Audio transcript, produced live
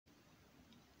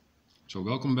So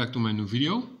welcome back to my new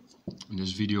video. In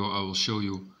this video I will show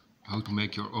you how to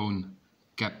make your own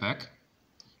cap pack,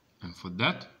 and for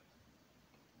that,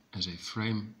 as a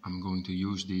frame, I'm going to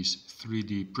use these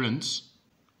 3D prints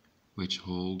which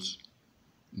holds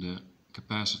the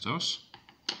capacitors.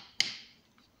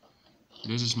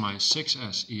 This is my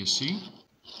 6S ESC,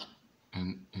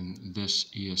 and in this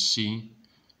ESC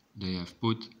they have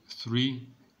put 3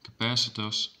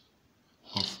 capacitors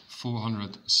of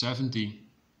 470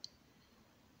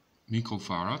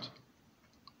 microfarad,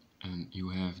 and you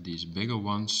have these bigger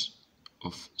ones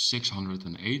of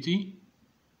 680,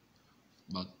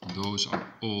 but those are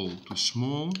all too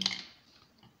small.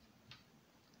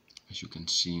 As you can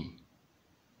see,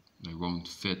 they won't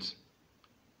fit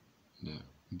the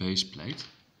base plate,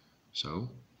 so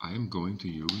I am going to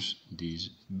use these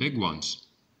big ones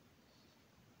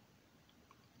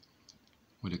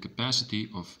with a capacity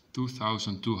of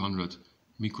 2200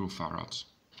 microfarads,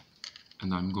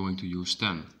 and I'm going to use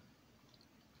 10.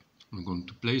 I'm going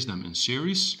to place them in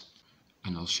series,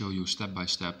 and I'll show you step by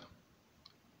step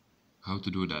how to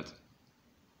do that.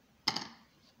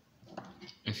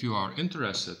 If you are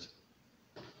interested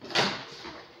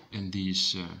in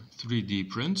these 3D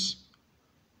prints,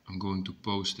 I'm going to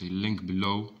post a link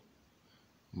below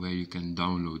where you can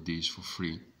download these for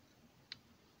free.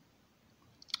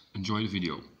 Enjoy the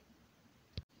video.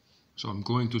 So I'm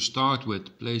going to start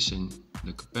with placing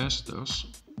the capacitors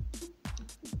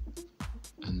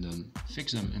and then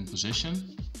fix them in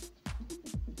position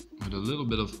with a little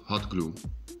bit of hot glue.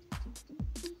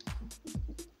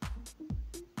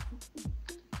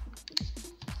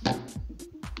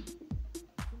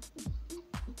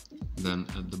 Then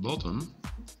at the bottom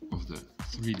of the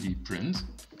 3D print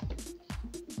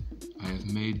I have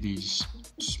made these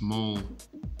small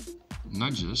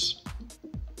nudges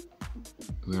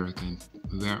where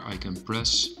I can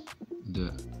press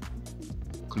the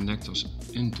connectors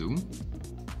into,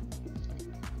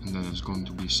 and then it's going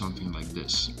to be something like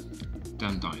this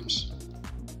 10 times.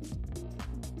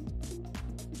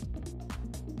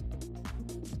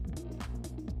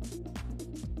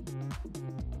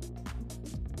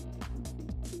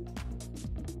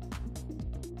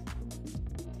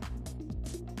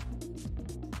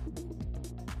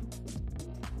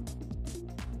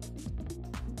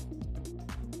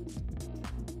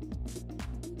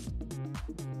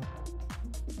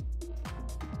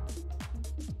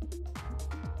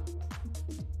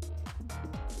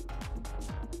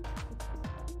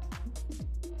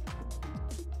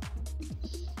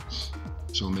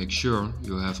 So make sure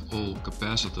you have all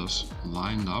capacitors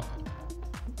lined up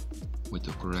with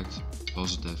the correct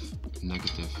positive,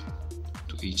 negative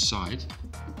to each side.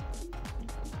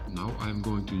 Now I'm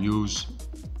going to use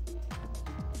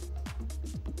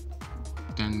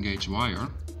 10 gauge wire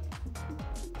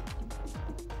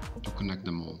to connect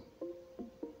them all.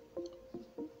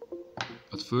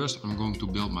 But first I'm going to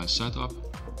build my setup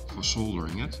for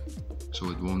soldering it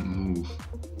so it won't move.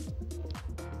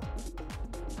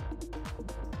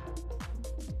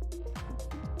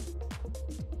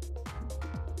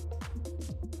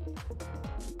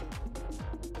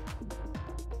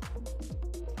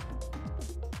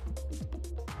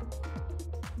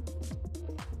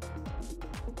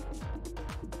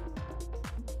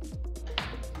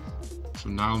 So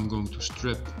now I'm going to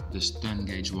strip this 10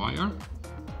 gauge wire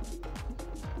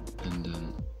and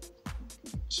then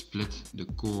split the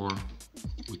core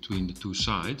between the two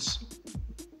sides.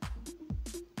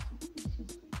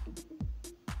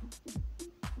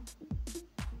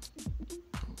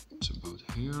 It's about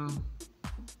here.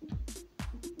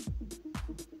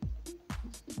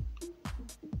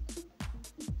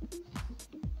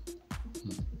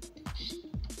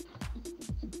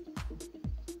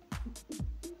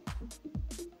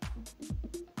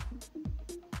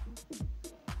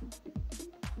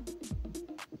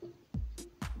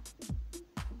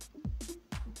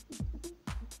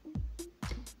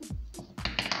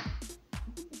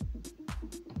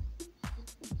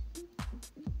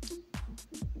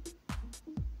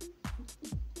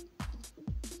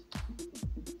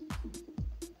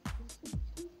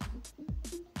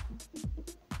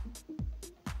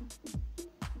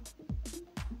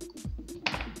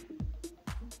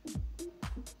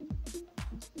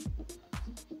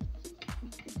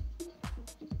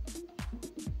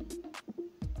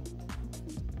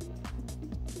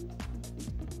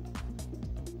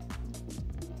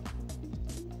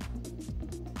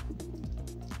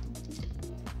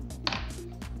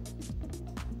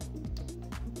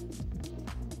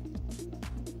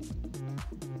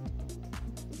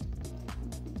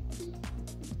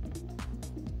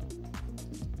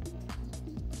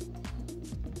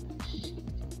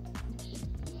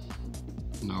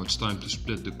 Now it's time to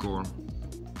split the core.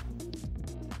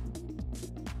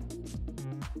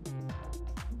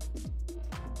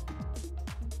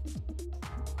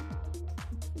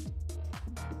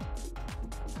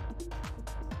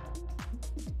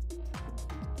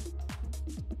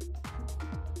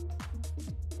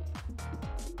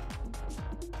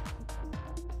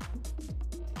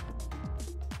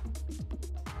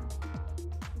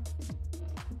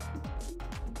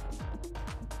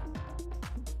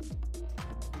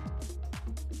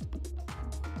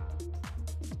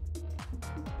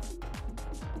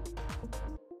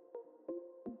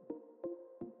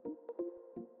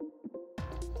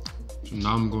 So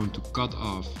now I'm going to cut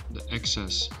off the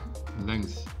excess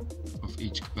length of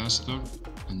each capacitor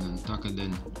and then tuck it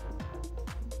in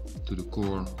to the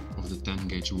core of the 10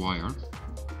 gauge wire.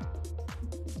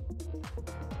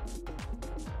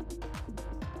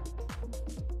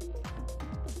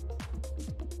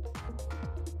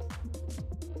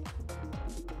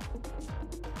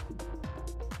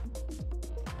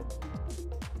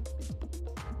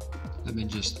 Let me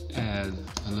just add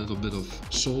a little bit of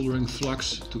soldering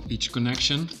flux to each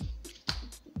connection.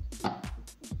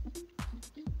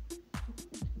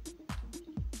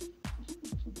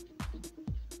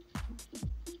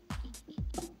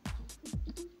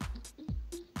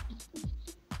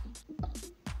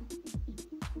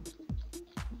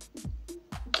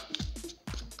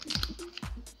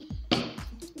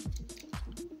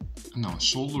 And now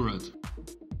solder it.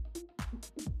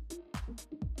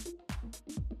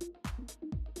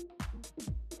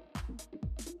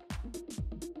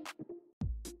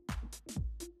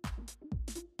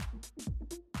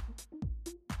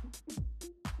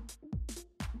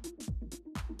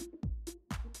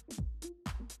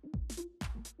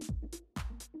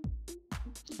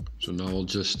 So now I'll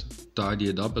just tidy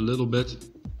it up a little bit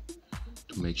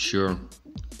to make sure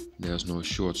there's no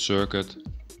short circuit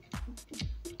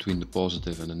between the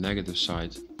positive and the negative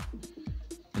side,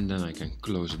 and then I can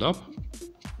close it up.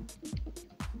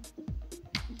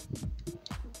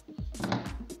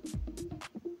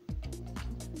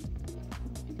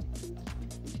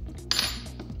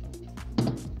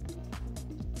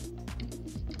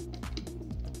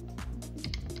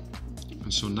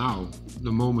 And so now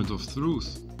the moment of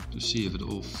truth, to see if it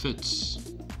all fits.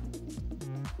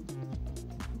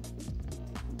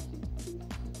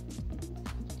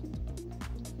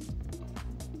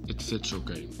 It fits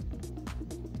okay.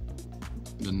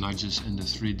 The nudges in the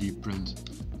 3D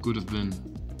print could have been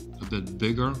a bit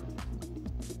bigger,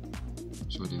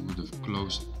 so they would have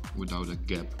closed without a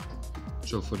gap.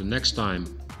 So for the next time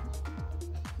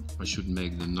I should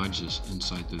make the nudges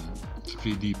inside the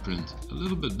 3D print a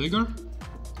little bit bigger.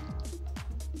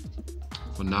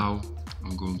 For now,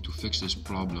 I'm going to fix this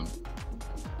problem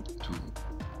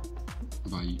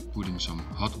by putting some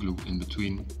hot glue in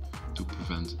between to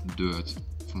prevent dirt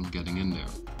from getting in there.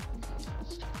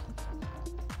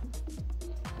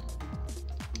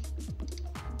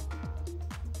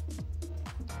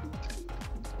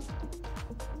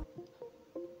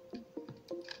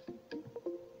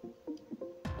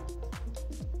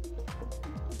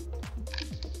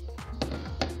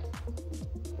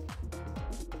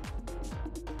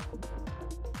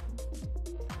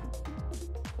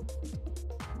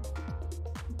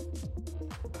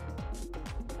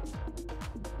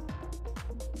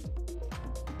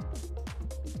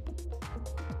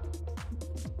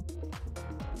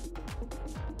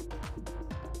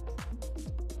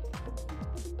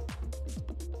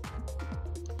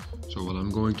 So what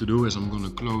I'm going to do is I'm going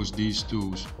to close these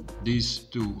two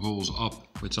holes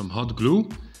up with some hot glue,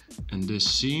 and this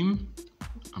seam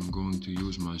I'm going to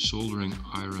use my soldering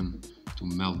iron to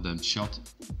melt them shut,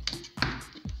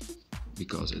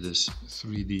 because it is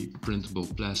 3D printable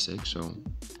plastic, so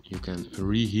you can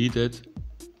reheat it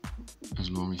as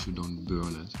long as you don't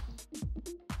burn it.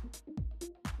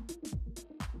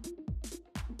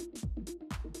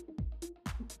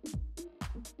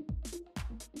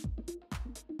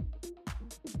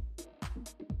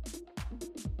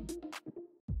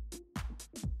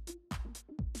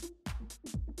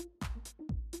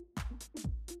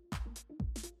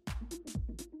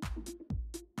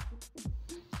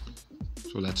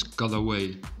 So let's cut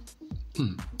away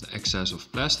the excess of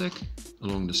plastic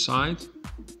along the side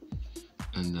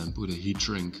and then put a heat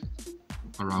shrink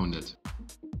around it.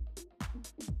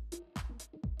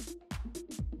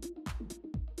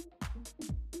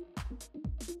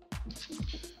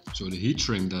 So the heat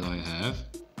shrink that I have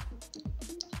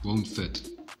won't fit,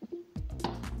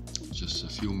 just a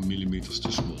few millimeters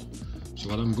too small. So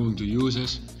what I'm going to use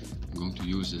is, I'm going to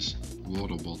use this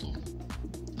water bottle.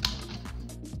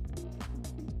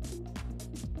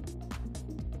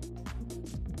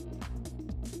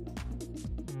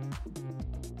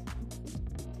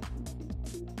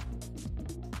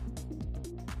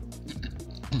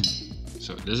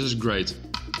 So this is great.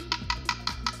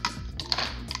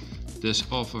 This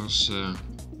offers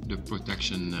the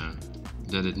protection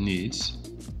that it needs.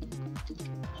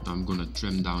 So I'm gonna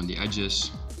trim down the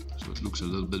edges so it looks a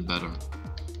little bit better.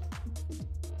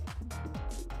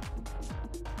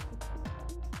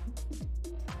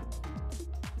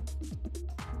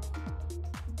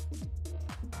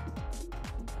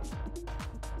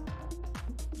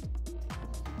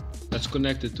 Let's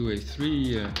connect it to a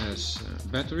 3S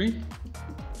battery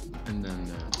and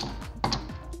then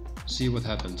see what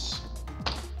happens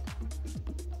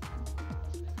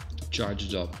to charge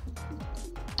it up.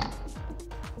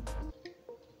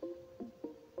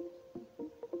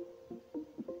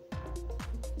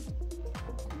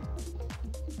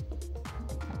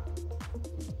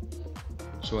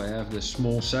 So I have this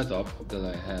small setup that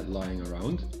I had lying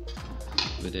around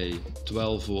with a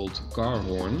 12-volt car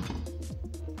horn.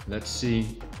 Let's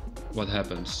see what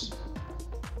happens.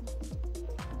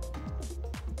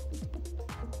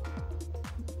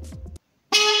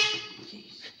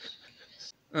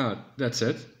 Ah, that's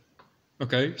it.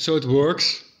 Okay, so it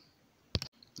works.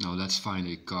 Now let's find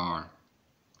a car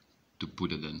to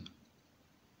put it in.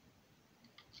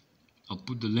 I'll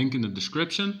put the link in the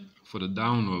description for the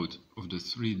download of the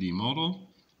 3D model,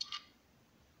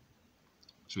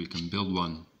 so you can build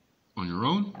one on your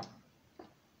own.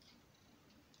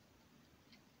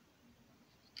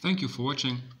 Thank you for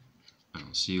watching, and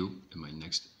I'll see you in my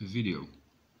next video.